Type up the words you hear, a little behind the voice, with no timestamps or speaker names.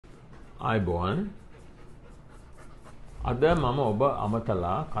ආයිබෝන් අද මම ඔබ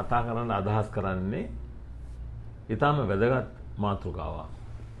අමතලා කතා කරන්න අදහස් කරන්නේ ඊටම වැදගත් මාතෘකාවක්.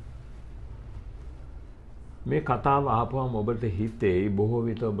 මේ කතාව අහපුවම ඔබට හිතෙයි බොහෝ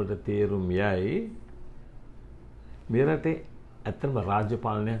විට ඔබට තේරුම් යයි මේ රටේ ඇත්තම රාජ්‍ය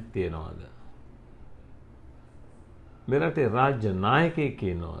පාලනයක් තියනවාද? මේ රටේ රාජ්‍ය නායකයෙක්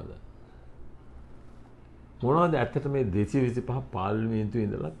ඉන්නවද? මොනවද ඇත්තට මේ 225 පාර්ලිමේන්තුවේ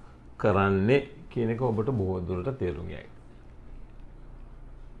ඉඳලා කරන්නේ කියන එක ඔබට බොහෝ දුරට තේරුම් යයි.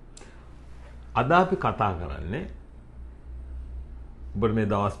 අද අපි කතා කරන්නේ ඔබට මේ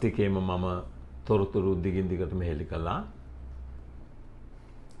දවස් ටිකේම මම තොරතුරු දිගින් දිගටම හෙළි කළා.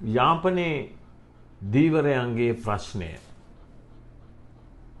 යාපනයේ දීවරයන්ගේ ප්‍රශ්නය.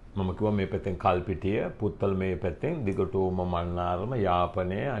 මම කිව්වා මේ පැත්තෙන් කල්පිටිය, පුත්තල් මේ පැත්තෙන් දිගටම මන්නාරම,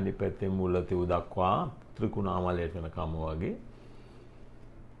 යාපනයේ අනිත් පැත්තෙන් මුල්ලතිව් දක්වා ත්‍රිකුණාමලයට වෙනකම් වගේ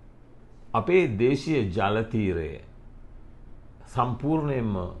අපේ දේශීය ජල තීරය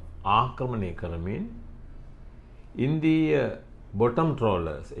සම්පූර්ණයෙන්ම ආක්‍රමණය කරමින් ඉන්දීය බොටම්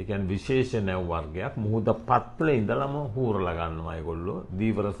ට්‍රෝලර්ස්, ඒ කියන්නේ විශේෂ නැව් වර්ගයක් මුහුද පත්ලේ ඉඳලම හූරලා ගන්නවා ඒගොල්ලෝ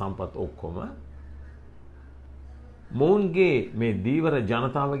දීවර සම්පත් ඔක්කොම. මොවුන්ගේ මේ දීවර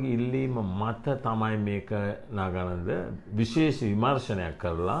ජනතාවගේ ඉල්ලීම මත තමයි මේක නාගනන්ද විශේෂ විමර්ශනයක්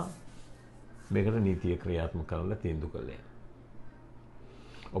කරලා මේකට නීතිය ක්‍රියාත්මක කරන්න තීන්දුව කළේ.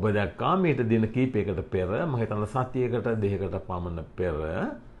 ඔබ දැක්කා මීට දින කීපයකට පෙර මම හිතන සතියකට දෙකකට පමණ පෙර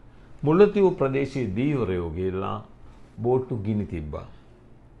මුල්ලතිව් ප්‍රදේශයේ දීවරයෝ ගිහිල්ලා බෝට්ටු ගිනි තිබ්බා.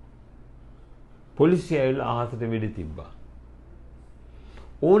 පොලිසිය ඇවිල්ලා අහසට වෙඩි තිබ්බා.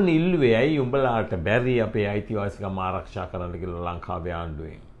 ඕන් ඉල්ලුවේ ඇයි උඹලාට බැරි අපේ අයිතිවාසිකම් ආරක්ෂා කරන්න කියලා ලංකාවේ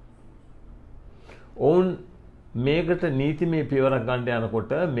ආණ්ඩුවෙන්. ඕන් මේකට නීතිමය පියවරක් ගන්න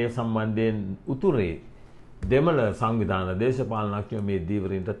යනකොට මේ සම්බන්ධයෙන් උතුරේ දෙමළ සංවිධාන දේශපාලනඥයෝ මේ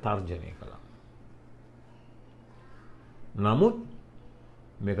දීවරින්ට තර්ජනය කළා. නමුත්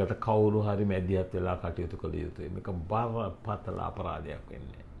මේකට කවුරු හරි මැදිහත් වෙලා කටයුතු කළ යුතුයි. මේක බරපතල අපරාධයක්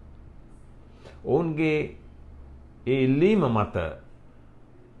වෙන්නේ. ඔවුන්ගේ ඒ ඉල්ලීම මත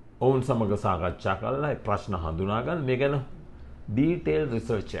ඔවුන් සමග සාකච්ඡා කළා, ප්‍රශ්න හඳුනා ගන්න, මේ ගැන ඩීටේල්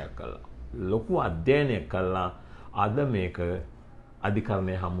රිසර්ච් එකක් කළා. ලොකු අධ්‍යයනයක් කළා. අද මේක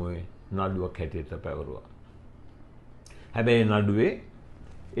අධිකරණයේ හමුවේ නඩුවක් හැටියට පැවරුවා. හැබැයි නඩුවේ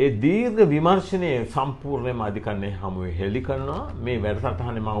ඒ දීර්ඝ විමර්ශනයේ සම්පූර්ණයෙන්ම අධිකරණයේ හමුවේ හෙළි කරනවා. මේ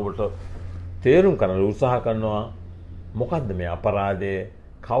වැඩසටහනේ මම ඔබට තේරුම් කරන්න උත්සාහ කරනවා මොකද්ද මේ අපරාධය,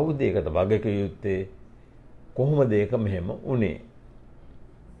 කවුද ඒකට වගකිව යුත්තේ, කොහොමද ඒක මෙහෙම වුනේ.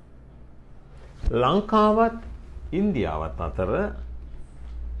 ලංකාවත් ඉන්දියාවත් අතර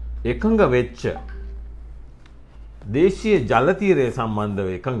එකඟ වෙච්ච දේශීය ජල තීරය සම්බන්ධව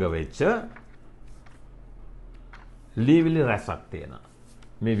එකඟ වෙච්ච ලීවිලි රැසක් තියෙනවා.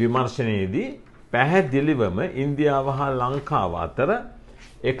 මේ විමර්ශනයේදී පැහැදිලිවම ඉන්දියාව හා ලංකාව අතර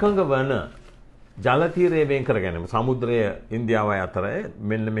එකඟ වන ජල තීරය වෙන් කර ගැනීම, සමුද්‍රය ඉන්දියාවයි අතර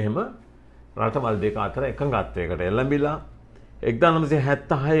මෙන්න මෙහෙම රටවල් දෙක අතර එකඟත්වයකට එළඹිලා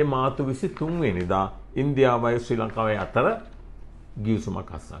 1976 මාර්තු 23 වෙනිදා ඉන්දියාවයි ශ්‍රී ලංකාවයි අතර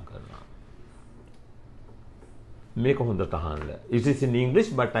ගිවිසුමක් අත්සන් කරනවා. මේක හොඳට අහන්න. It is in English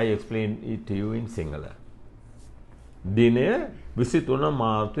but I explain it to you in Sinhala. දිනය 23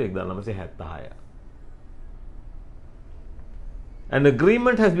 මාර්තු 1976. An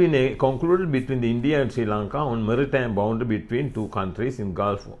agreement has been concluded between the India and Sri Lanka on maritime boundary between two countries in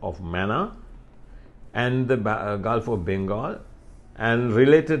Gulf of Mannar and the Gulf of Bengal and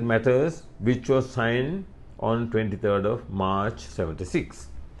related matters, which was signed on 23rd of March 76.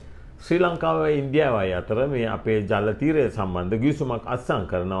 ශ්‍රී ලංකාවයි ඉන්දියාවයි අතර මේ අපේ ජල තීරය සම්බන්ධ ගිවිසුමක් අත්සන්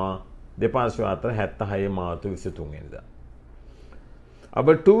කරනවා දෙපාර්ශ්ව අතර 76 මාර්තු 23 වෙනිදා.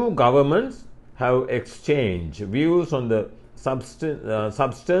 Our two governments have exchanged views on the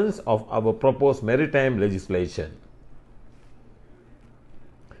substance of our proposed maritime legislation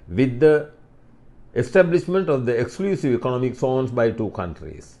with the establishment of the exclusive economic zones by two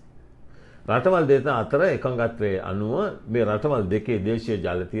countries. රටවල් දෙක අතර එකඟත්වයේ අනුව මේ රටවල් දෙකේ දේශීය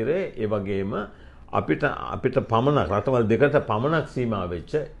ජල තීරය ඒ වගේම අපිට පමණක් රටවල් දෙකට පමණක් සීමා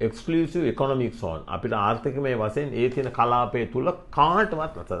වෙච්ච එක්ස්ක්ලූසිව් ඉකොනොමික් සෝන්, අපිට ආර්ථිකමය වශයෙන් ඒ තියෙන කලාපය තුල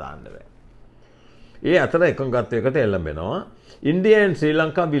කාටවත් අත දාන්න බෑ. ඒ අතර එකඟත්වයකට එළඹෙනවා. India and Sri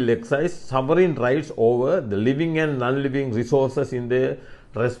Lanka will exercise sovereign rights over the living and non-living resources in their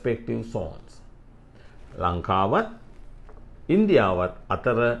respective zones. ලංකාවත් ඉන්දියාවත්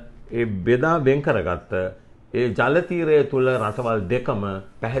අතර ඒ බෙදා වෙන් කරගත්ත ඒ ජල තීරය තුල රටවල් දෙකම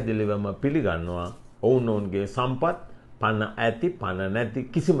පැහැදිලිවම පිළිගන්නවා ඔවුන්ගේ සම්පත් පන ඇති පන නැති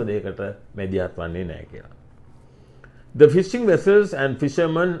කිසිම දෙයකට මැදිහත් වන්නේ නැහැ කියලා. The fishing vessels and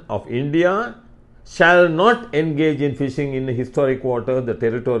fishermen of India shall not engage in fishing in the historic waters, the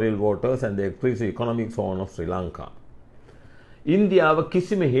territorial waters and the exclusive economic zone of Sri Lanka. ඉන්දියාව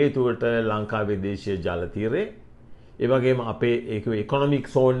කිසිම හේතුවට ලංකාවේ දේශීය ජල තීරේ ඒ වගේම අපේ ඒක ඉකොනොමික්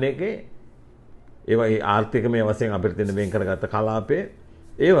සෝන් එකේ ඒ වගේ ආර්ථිකමය වශයෙන් අපිට තියෙන වෙන් කරගත්ත කලාපේ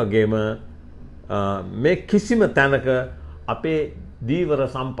ඒ වගේම මේ කිසිම තැනක අපේ දීවර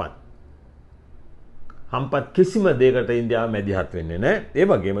සම්පත් කිසිම දෙයකට ඉන්දියාව මැදිහත් වෙන්නේ නැහැ. ඒ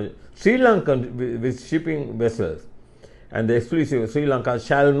වගේම Sri Lankan shipping vessels and the exclusive Sri Lanka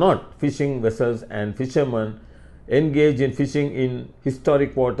shall not fishing vessels and fishermen engage in fishing in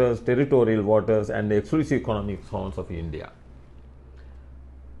historic waters, territorial waters and the exclusive economic zones of India.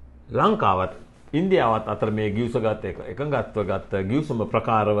 ලංකාවත් ඉන්දියාවත් අතර මේ ගිවිසගත් එකඟත්ව ගත්ත ගිවිසුම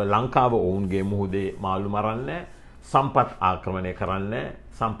ප්‍රකාරව ලංකාව ඔවුන්ගේ මුහුදේ මාළු මරන්නේ සම්පත් ආක්‍රමණය කරන්නේ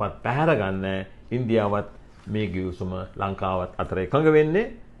සම්පත් පැහැර ගන්න ඉන්දියාවත් මේ ගිවිසුම ලංකාවත් අතර එකඟ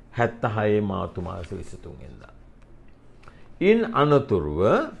වෙන්නේ 76 මාර්තු මාස 23 වෙනිදා. ඉන් අනතුරුව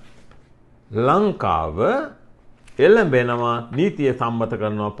ලංකාව එළඹෙනවා නීතිය සම්මත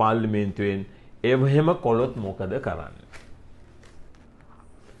කරනවා පාර්ලිමේන්තුවෙන් එහෙම කොළොත් මොකද කරන්නේ?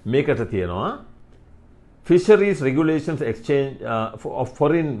 මේකට තියෙනවා Fisheries Regulations Exchange of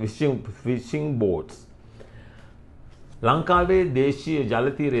Foreign Fishing Boats. ලංකාවේ දේශීය ජල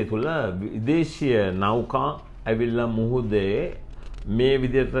තීරය තුල විදේශීය නෞකා ඇවිල්ලා මුහුදේ මේ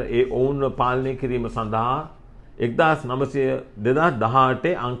විදිහට ඒ ඔවුන්ව පාලනය කිරීම සඳහා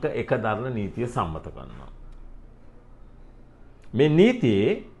 2018 අංක 1 දරන නීතිය සම්මත කරනවා. මේ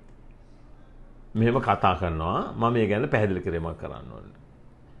නීතියේ මෙහෙම කතා කරනවා මම මේ ගැන පැහැදිලි කිරීමක් කරන්න ඕනේ.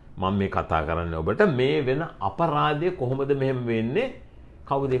 මම මේ කතා කරන්නේ ඔබට මේ වෙන අපරාධය කොහොමද මෙහෙම වෙන්නේ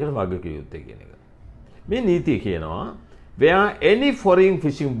කවුද ඒකට වගකිය යුත්තේ කියන එක. මේ නීතිය කියනවා where any foreign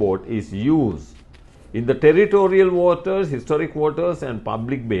fishing boat is used in the territorial waters, historic waters and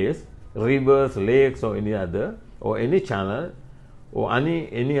public bays, rivers, lakes or any other or any channel or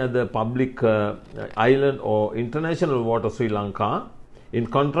any other public island or international water Sri Lanka in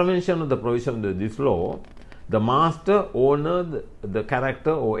contravention of the provision of this law, the master, owner, the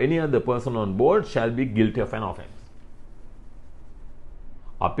character or any other person on board shall be guilty of an offence.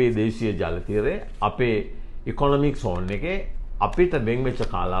 අපේ දේශීය ජල තීරේ අපේ economic zone එකේ අපිට වෙන් වෙච්ච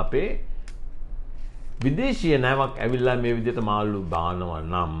කාලාපේ විදේශීය නැවක් ඇවිල්ලා මේ විදිහට මාළු බානවා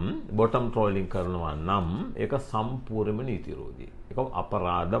නම් බොටම් ට්‍රෝලින් කරනවා නම් ඒක සම්පූර්ණයෙන්ම නීති විරෝධී. ඒක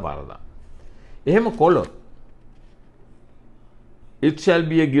අපරාධ වරදක්. එහෙම කොළොත් it shall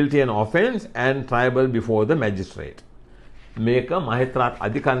be a guilty an offence and triable before the magistrate. මේක මහේත්‍රාත්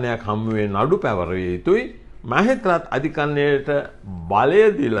අධිකරණයක් හමුවේ නඩු පැවරිය යුතුයි. මහේත්‍රාත් අධිකරණයට බලය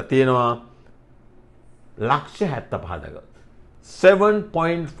දීලා තියෙනවා ලක්ෂ 75ක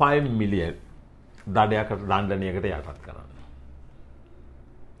 7.5 මිලියන් දණ්ඩනයකට යටත් කරන්න.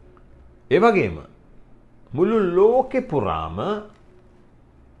 ඒ වගේම මුළු ලෝකෙ පුරාම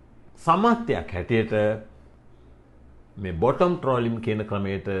සමත්යක් හැටියට මේ බොටම් ට්‍රෝලින් කියන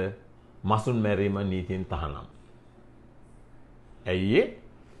ක්‍රමයට මසුන් මැරීම නීතියෙන් තහනම්. ඇයි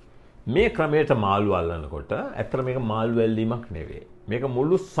මේ ක්‍රමයට මාළු අල්ලනකොට ඇත්තට මේක මාළු වැල්ලීමක් නෙවෙයි. මේක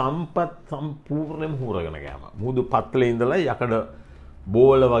මුළු සම්පත් සම්පූර්ණයෙන්ම හුරගෙන ගෑම. මුහුදු පත්ලේ ඉඳලා යකඩ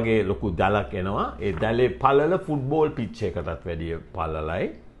බෝල වගේ ලොකු දැලක් එනවා. ඒ දැලේ පළල ෆුට්බෝල් පිච් එකකටත් වැඩිය පළලයි.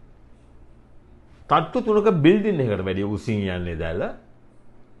 තට්ටු තුනක බිල්ඩින් එකකට වැඩිය උසින් යන්නේ දැල.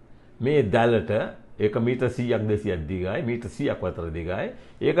 මේ දැලට ඒක මීටර් 100ක් 200ක් දිගයි, මීටර් 100ක් වතර දිගයි.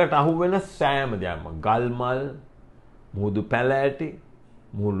 ඒකට අහු වෙන සෑම දෙයක්ම ගල් මල්, මුහුදු පැලෑටි,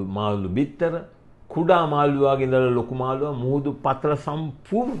 මාළු බිත්තර, කුඩා මාළු වගේ ඉඳලා ලොකු මාළුවා මුහුදු පතර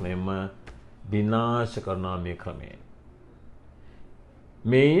සම්පූර්ණයෙන්ම විනාශ කරනවා මේ ක්‍රමයෙන්.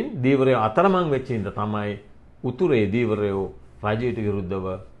 මේන් දීවරය අතරමං වෙච්ච ඉඳ තමයි උතුරේ දීවරයෝ රජයට විරුද්ධව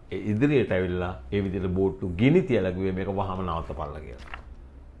ඉදිරියට ඇවිල්ලා ඒ විදිහට බෝට්ටු ගිනි තියලා ගියේ මේක වහම නවත්තපල්ලා කියලා.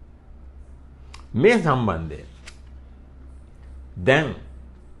 මේ සම්බන්ධයෙන් දැන්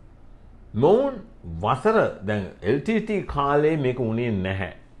මොවුන් වසර දැන් LTT කාලේ මේක උනේ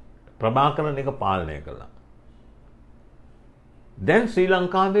නැහැ. ප්‍රභාකරන් එක පාලනය කළා. දැන් ශ්‍රී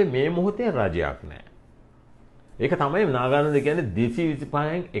ලංකාවේ මේ මොහොතේ රජයක් නැහැ. ඒක තමයි නාගානන්ද කියන්නේ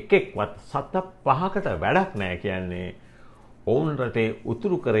 225න් එකෙක්වත් සත පහකට වැඩක් නැහැ කියන්නේ. ඔවුන් රටේ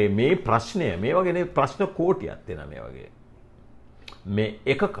උතුරු කරේ මේ ප්‍රශ්නය මේ වගේ නේ ප්‍රශ්න කෝටියක් තියෙනවා මේ වගේ. මේ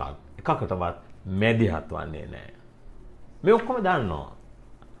එකකටවත් මැදිහත් වන්නේ නැහැ. මේ ඔක්කොම දන්නවා.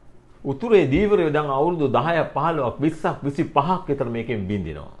 උතුරේ දීවරය දැන් අවුරුදු 10ක් 15ක් 20ක් 25ක් විතර මේකෙන්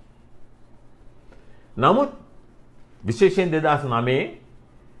බින්දිනවා. නමුත් විශේෂයෙන් 2009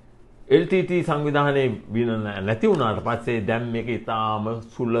 LTT සංවිධානයේ නැති වුණාට පස්සේ දැන් මේක ඉතාම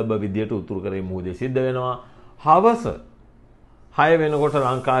සුලභ විදියට උතුරු කරේ මුහුදේ සිද්ධ වෙනවා. හවස 6 වෙනකොට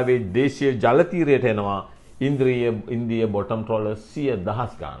ලංකාවේ දේශීය ජල තීරයට එනවා ඉන්දිය බොටම් ට්‍රෝලර්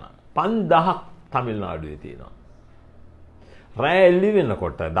 100,000 ගාණක්. 5000ක් තමිල්නාඩුවේ තියෙනවා. රෑ එළි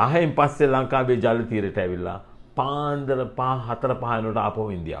වෙනකොට 10න් පස්සේ ලංකාවේ ජල තීරයට ඇවිල්ලා පාන්දර 4-5 වෙනකොට ආපහු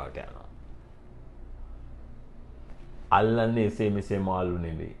ඉන්දියාවට යනවා. අල්ලන්නේ එසේ මෙසේ මාළු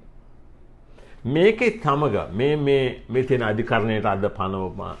නෙවෙයි. මේකේ තමග මේ තියෙන අධිකරණයට අද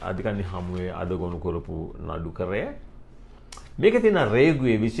අධිකරණ හමුවේ අද ගොනු කරපු නඩු කරේ මේකේ තියෙන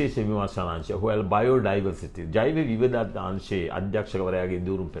රේගුවේ විශේෂ විමර්ශනාංශය හොයල් බයෝඩයිවර්සිටි ජෛව විවිධතාංශයේ අධ්‍යක්ෂකවරයාගේ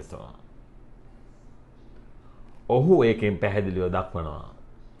දූරුම් පෙසනවා. ඔහු ඒකෙන් පැහැදිලිව දක්වනවා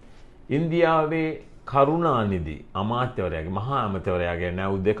ඉන්දියාවේ කරුණානිධි අමාත්‍යවරයාගේ මහා අමාත්‍යවරයාගේ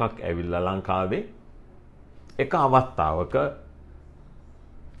නැව් දෙකක් ඇවිල්ලා ලංකාවේ එක අවස්ථාවක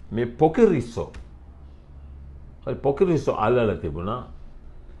මේ පොකිරිස්සෝ අල්ලලා තිබුණා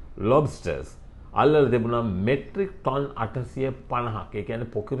ලොබ්ස්ටර්ස් අල්ලලා තිබුණා මෙට්‍රික් ටන් 850ක්. ඒ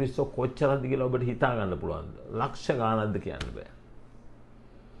කියන්නේ පොකිරිස්සෝ කොච්චරද කියලා ඔබට හිතා ගන්න පුළුවන්ද? ලක්ෂ ගාණක්ද කියන්න බෑ.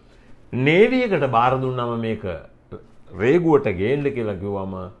 නේවි එකට බාර දුන්නම මේක රේගුවට ගේන්න කියලා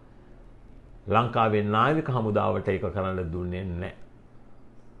කිව්වම ලංකාවේ නාවික හමුදාවට ඒක කරන්න දුන්නේ නැහැ.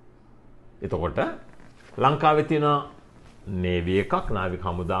 එතකොට ලංකාවේ තියෙන නේවි එකක් නාවික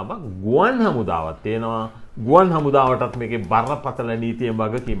හමුදාවක් ගුවන් හමුදාවක් තියෙනවා. ගුවන් හමුදාවටත් මේකේ බරපතල නීතිය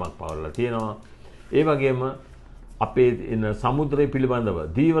වගකීමක් පවරලා තියෙනවා. ඒ වගේම අපේ ඉන්න සමුද්‍රය පිළිබඳව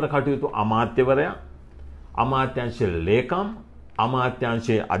දීවර කටයුතු අමාත්‍යවරයා, අමාත්‍යාංශයේ ලේකම්,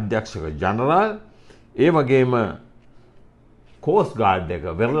 අමාත්‍යාංශයේ අධ්‍යක්ෂක ජනරාල්, ඒ වගේම කෝස්ට් ගාඩ් එක,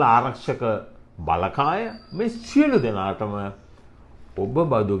 වෙරළ ආරක්ෂක බලකාය මේ සියලු දෙනාටම ඔබ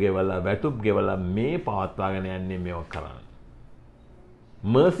බදු ගෙවලා වැටුප් ගෙවලා මේ පවත්වාගෙන යන්නේ මේව කරන්නේ.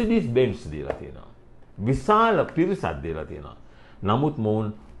 මර්සිඩීස් බෙන්ස් දීලා තියෙනවා. විශාල පිරිසක් දීලා තියෙනවා. නමුත්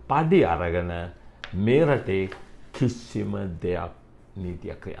මොවුන් පඩි අරගෙන මේ රටේ කිසිම දෙයක්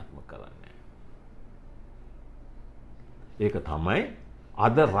නීතිය ක්‍රියාත්මක කරන්නේ නැහැ. ඒක තමයි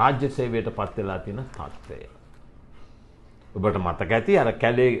අද රාජ්‍ය සේවයට පත් වෙලා තියෙන තත්ත්වය. ඔබට මතක ඇති අර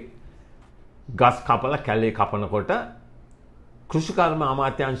කැලේ ගස් කපලා කැලේ කපනකොට කෘෂිකර්ම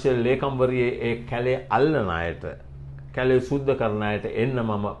අමාත්‍යාංශයේ ලේකම්වරියේ ඒ කැලේ අල්ලන අයට කැලේ සුද්ධ කරන අයට එන්න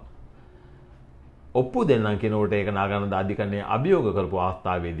මම ඔප්පු දෙන්නම් කියනකොට ඒක නාගනන්ද අධිකරණයේ අභියෝග කරපු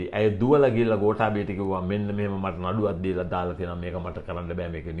අවස්ථාවේදී ඇය දුවලා ගිහලා ගෝඨාභයට කිව්වා මෙන්න මෙහෙම මට නඩුවක් දීලා දාලා තියෙනවා මේක මට කරන්න බෑ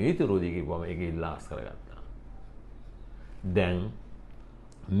මේක නීති විරෝධී කිව්වම ඒක ඉල්ලාස් කරගත්තා. දැන්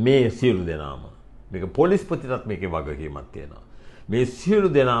මේ සියලු දෙනාම මේක පොලිස්පතිටත් මේකේ වගකීමක් තියෙනවා. මේ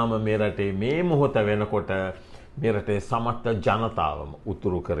සියලු දෙනාම මේ රටේ මේ මොහොත වෙනකොට මේ රටේ සමස්ත ජනතාවම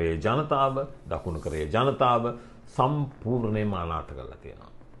උතුරු කරේ ජනතාව දකුණු කරේ ජනතාව සම්පූර්ණයෙන්ම අනාථ කරලා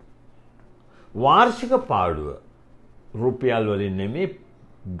තියෙනවා. වාර්ෂික පාඩුව රුපියල් වලින් නෙමෙයි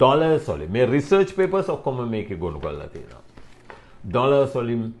ඩොලර්ස් වලින් මේ රිසර්ච් පේපර්ස් ඔක්කොම මේකේ ගොනු කරලා තියෙනවා. ඩොලර්ස්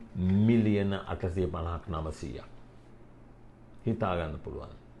වලින් මිලියන 850ක් 900ක් හිතා ගන්න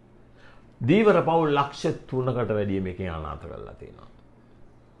පුළුවන්. දීවර පවුල් ලක්ෂ 3කට වැඩිය මේකෙන් අනාථ කරලා තියෙනවා.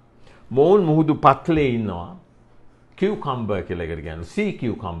 මොවුන් මුහුදු පත්ලේ ඉන්නවා කියුකම්බර් කියලා එකට කියන්නේ සී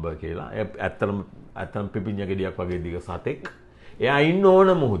කියුකම්බර් කියලා. ඇත්තටම පිපිඤ්ඤ ගෙඩියක් වගේ දිග සතෙක්. එයා ඉන්න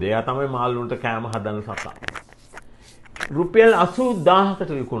ඕන මුහුදේ. එයා තමයි මාළුන්ට කෑම හදන සතා. රුපියල් 80000කට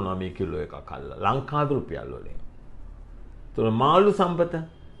විකුණනවා මේ කිලෝ එකක් අල්ල. ලංකාවේ රුපියල් වලින්. ඒතර මාළු සම්පත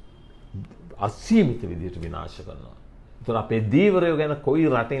අසීමිත විදිහට විනාශ කරනවා. ඒතර අපේ දීවරයෝ ගැන කොයි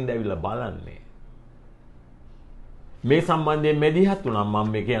රටින්ද ඇවිල්ලා බලන්නේ? මේ සම්බන්ධයෙන් මෙදිහත් උනම්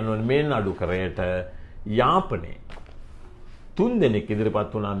මම මේ කියන්නේ මේ නඩු කරේට යාපනයේ 3 දෙනෙක්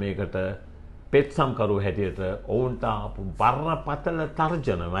ඉදිරිපත් වුණා මේකට පෙත්සම්කරු හැටියට ඔවුන්ට ආපු බරපතල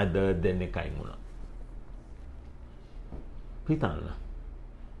තර්ජන මැද දෙන්නෙක්යින් වුණා. හිතන්න.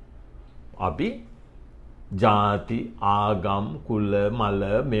 අපි ජාති ආගම් කුල මල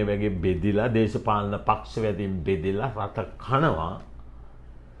මේ වගේ බෙදිලා දේශපාලන පක්ෂ වැදින් බෙදිලා රට කනවා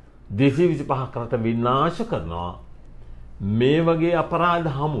 225ක් රට විනාශ කරනවා. මේ වගේ අපරාධ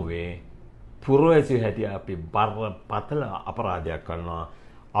හමුවේ පුරවැසියෝ හැටිය අපි බරපතල අපරාධයක් කරනවා.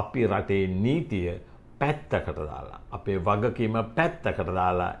 අපි රටේ නීතිය පැත්තකට දාලා අපේ වගකීම පැත්තකට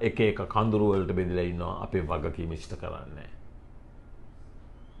දාලා එක එක කඳුරු වලට බෙදලා ඉන්නවා. අපේ වගකීම ඉෂ්ට කරන්නේ.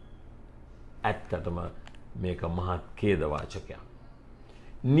 ඇත්තටම මේක මහත් ඛේදවාචකයක්.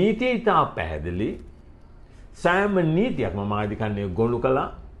 නීතිය ඉතා පැහැදිලි. සෑම නියතියක්ම මාධිකරණය ගොනු කළා.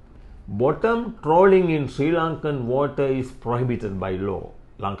 Bottom trawling in Sri Lankan water is prohibited by law.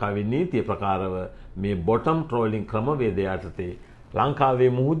 ලංකාවේ නීතිය ප්‍රකාරව මේ bottom trawling ක්‍රමවේදය යටතේ ලංකාවේ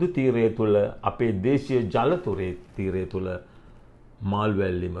මුහුදු තීරය තුළ අපේ දේශීය ජල තීරය තුළ මාළු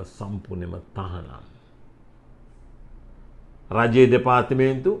වැල්ලීම සම්පූර්ණයෙන්ම තහනම්. රජයේ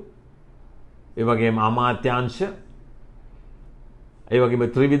දෙපාර්තමේන්තු ඒ වගේම අමාත්‍යාංශ, ඒ වගේම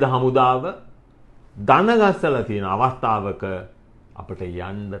ත්‍රිවිධ හමුදාව ධන ගස්සලා තියෙන අවස්ථාවක අපිට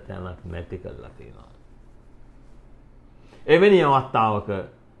යන්න තැනක් නැති කරලා තියෙනවා. එවැනි අවස්ථාවක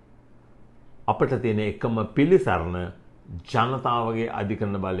අපිට තියෙන එකම පිළිසරණ ජනතාවගේ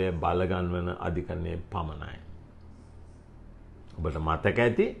අධිකරණ බලය බලගන්වන අධිකරණයේ පමණයි. ඔබට මතක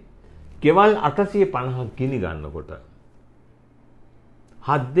ඇති කෙවල් 850ක් ගිනි ගන්නකොට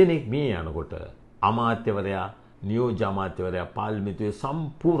 7 දෙනෙක් මේ යනකොට අමාත්‍යවරයා නියෝජ්‍ය අමාත්‍යවරයා පාර්ලිමේන්තුවේ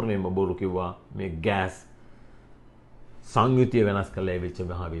සම්පූර්ණයෙන්ම බොරු කිව්වා මේ ගෑස් සංයුතිය වෙනස් කළා වෙච්ච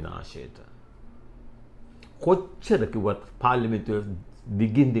මහා විනාශයට. කොච්චර කිව්වත් පාර්ලිමේන්තුවේ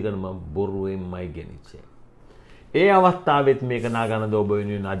දිගින් දිගටම බොරුවෙන්මයි ගෙනිච්චේ. ඒ අවස්ථාවෙත් මේක නාගනන්ද ඔබ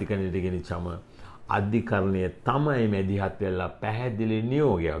වෙනුවෙන් අධිකරණයට ගෙනිච්චම අධිකරණය තමයි මැදිහත් වෙලා පැහැදිලි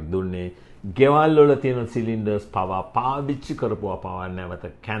නියෝගයක් දුන්නේ. ගෙවල් වල තියෙන සිලින්ඩර්ස් පවා පාවිච්චි කරපුවා පවා නැවත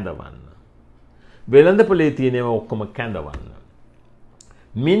කැඳවන්න. වෙළඳපොලේ තියෙනවා ඔක්කොම කැඳවන්න.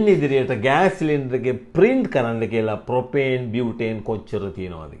 මින් ඉදිරියට ගෑස් සිලින්ඩර් එකේ print කරන්න කියලා ප්‍රොපේන් බියුටේන් කොච්චර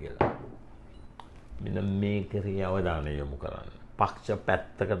තියෙනවද කියලා. මෙන්න මේකේ අවධානය යොමු කරන්න. පක්ෂ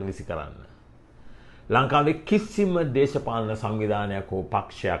පැත්තකට විසි කරන්න. ලංකාවේ කිසිම දේශපාලන සංවිධානයක් හෝ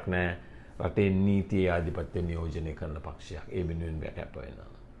පක්ෂයක් නැහැ රටේ නීතිය ආධිපත්‍ය නියෝජනය කරන පක්ෂයක්. ඒ වෙනුවෙන් කැප වෙනවා.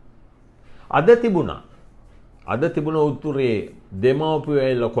 අද තිබුණ උතුරේ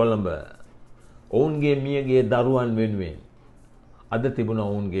දෙමව්පියෝ කොළඹ ඔවුන්ගේ මියගේ දරුවන් වෙනුවෙන් අද තිබුණ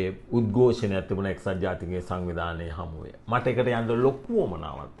ඔවුන්ගේ උද්ඝෝෂණයක් තිබුණ එක්සත් ජාතික සංවිධානයේ හමුවේ. මට එකට යන්න ලොකු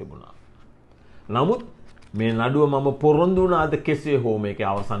වමනාවක් තිබුණා. නමුත් මේ නඩුව මම පොරොන්දු වුණාද කෙසේ හෝ මේක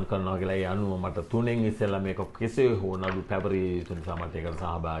අවසන් කරනවා කියලා ඒ අනුව මට තුනෙන් ඉස්සෙල්ලා මේක කෙසේ හෝ නඩු පැවරිය යුතු නිසා මට ඒකට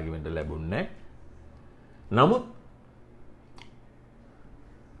සහභාගී වෙන්න ලැබුණේ නැහැ. නමුත්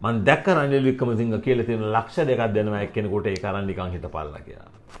මම දැක්ක රනිල් වික්‍රමසිංහ කියලා තියෙන ලක්ෂ 2ක් දෙනවා එක්කෙනෙකුට ඒක අරන් නිකන් හිටපල්ලා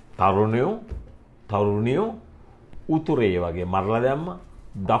කියලා. තරුණියෝ උතුරේ වගේ මරලා දැම්මා,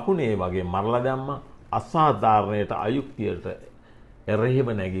 දකුණේ වගේ මරලා දැම්මා. අසාධාරණයට අයුක්තියට එරෙහිව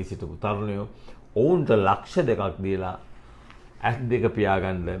නැගී සිටපු තරුණියෝ ඔවුන්ට ලක්ෂ 2ක් දීලා ඇස් දෙක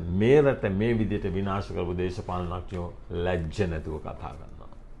පියාගන්න මේ රට මේ විදිහට විනාශ කරපු දේශපාලනඥයෝ ලැජ්ජ නැතුව කතා කරනවා.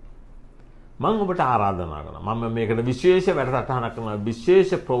 මම ඔබට ආරාධනා කරනවා. මම මේකට විශේෂ වැඩසටහනක් කරනවා.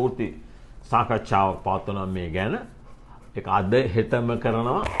 විශේෂ ප්‍රවෘත්ති සාකච්ඡාවක් පවත්වනවා මේ ගැන. ඒක අද හෙටම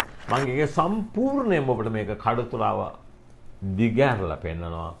කරනවා. මම ඒකේ සම්පූර්ණයෙන්ම ඔබට මේක කඩතුරාව දිගහැරලා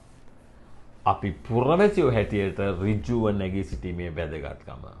පෙන්නනවා. අපි පුරවැසියෝ හැටියට ඍජුව නැගී සිටීමේ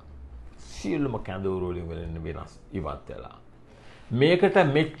වැදගත්කම. සියලුම කැඳවුරු වලින් වෙනස් ඉවත් වෙලා. මේකට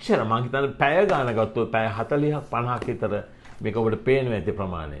මෙච්චර මම හිතන්නේ පැය ගාන ගත්තොත් පැය 40ක් 50ක් විතර මේක ඔබට පේනවා ඇති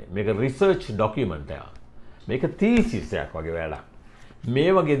ප්‍රමාණය. මේක රිසර්ච් ડોකියුමන්ට් එකක්. මේක තීසිස් එකක් වගේ වැඩක්.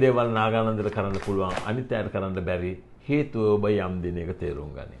 මේ වගේ දේවල් නාගානන්දට කරන්න පුළුවන් අනිත් අයට කරන්න බැරි හේතුව ඔබ යම් දිනයක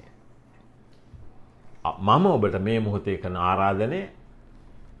තේරුම් ගනී. මම ඔබට මේ මොහොතේ කරන ආරාධනය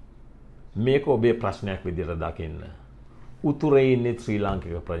මේක ඔබේ ප්‍රශ්නයක් විදිහට දකින්න. උතුරේ ඉන්නේ ශ්‍රී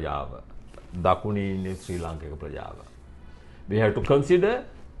ලාංකික ප්‍රජාව. දකුණේ ඉන්නේ ශ්‍රී ලාංකික ප්‍රජාව. We have to consider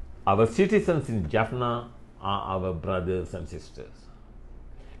our citizens in Jaffna are our brothers and sisters.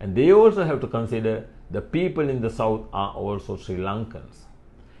 And they also have to consider the people in the south are also Sri Lankans.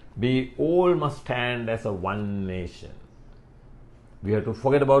 We all must stand as a one nation. We have to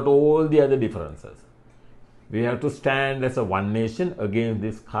forget about all the other differences. We have to stand as a one nation against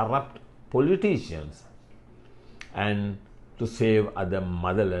these corrupt politicians and to save our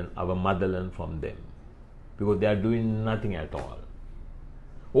motherland from them, because they are doing nothing at all.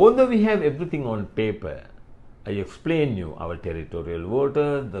 Although we have everything on paper, I explain you our territorial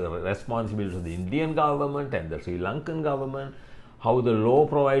waters, the responsibilities of the Indian government and the Sri Lankan government, how the law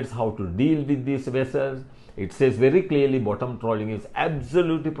provides how to deal with these vessels. It says very clearly bottom trawling is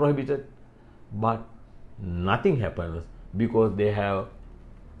absolutely prohibited, but nothing happens because they have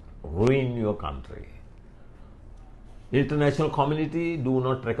ruined your country. International community do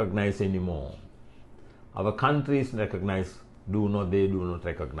not recognize anymore. Our countries recognize, do not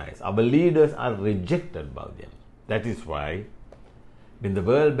recognize. Our leaders are rejected by them. That is why when the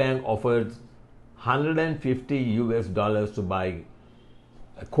World Bank offered $150 to buy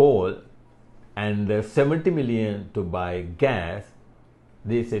coal and 70 million to buy gas,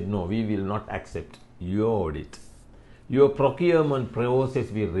 they said no, we will not accept your audit. Your procurement process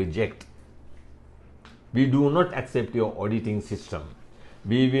we reject. We do not accept your auditing system.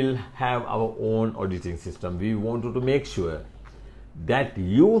 We will have our own auditing system. We want to make sure that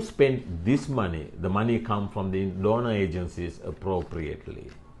you spend this money, the money come from the donor agencies appropriately.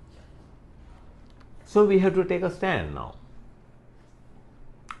 So we have to take a stand now.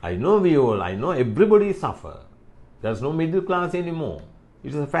 I know everybody suffer. There's no middle class anymore. It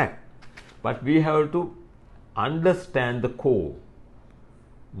is a fact. But we have to understand the core.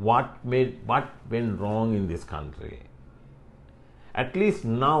 What went wrong in this country? At least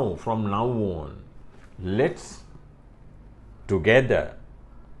now, from now on, let's together,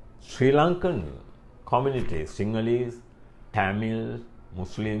 Sri Lankan communities, Sinhalese, Tamils,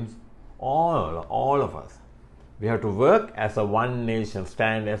 Muslims, all of us, we have to work as a one nation,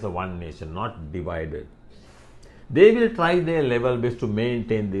 stand as a one nation, not divided. They will try their level best to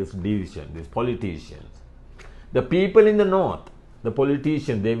maintain this division, these politicians. The people in the north, the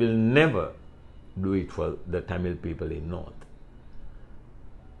politicians, they will never do it for the Tamil people in north.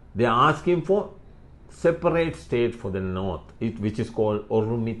 They are asking for separate state for the north, which is called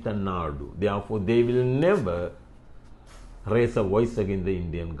Orumita Nadu. Therefore, they will never raise a voice against the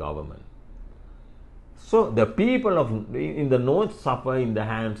Indian government. So, the people in the north suffer in the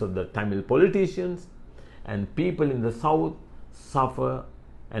hands of the Tamil politicians, and people in the south suffer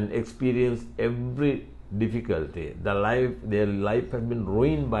and experience every difficulty. Their life has been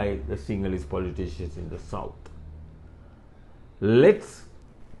ruined by the Sinhalese politicians in the south. Let's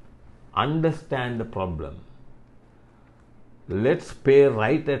understand the problem. Let's pay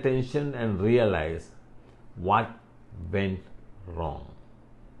right attention and realize what went wrong.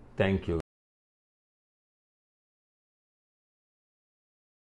 Thank you.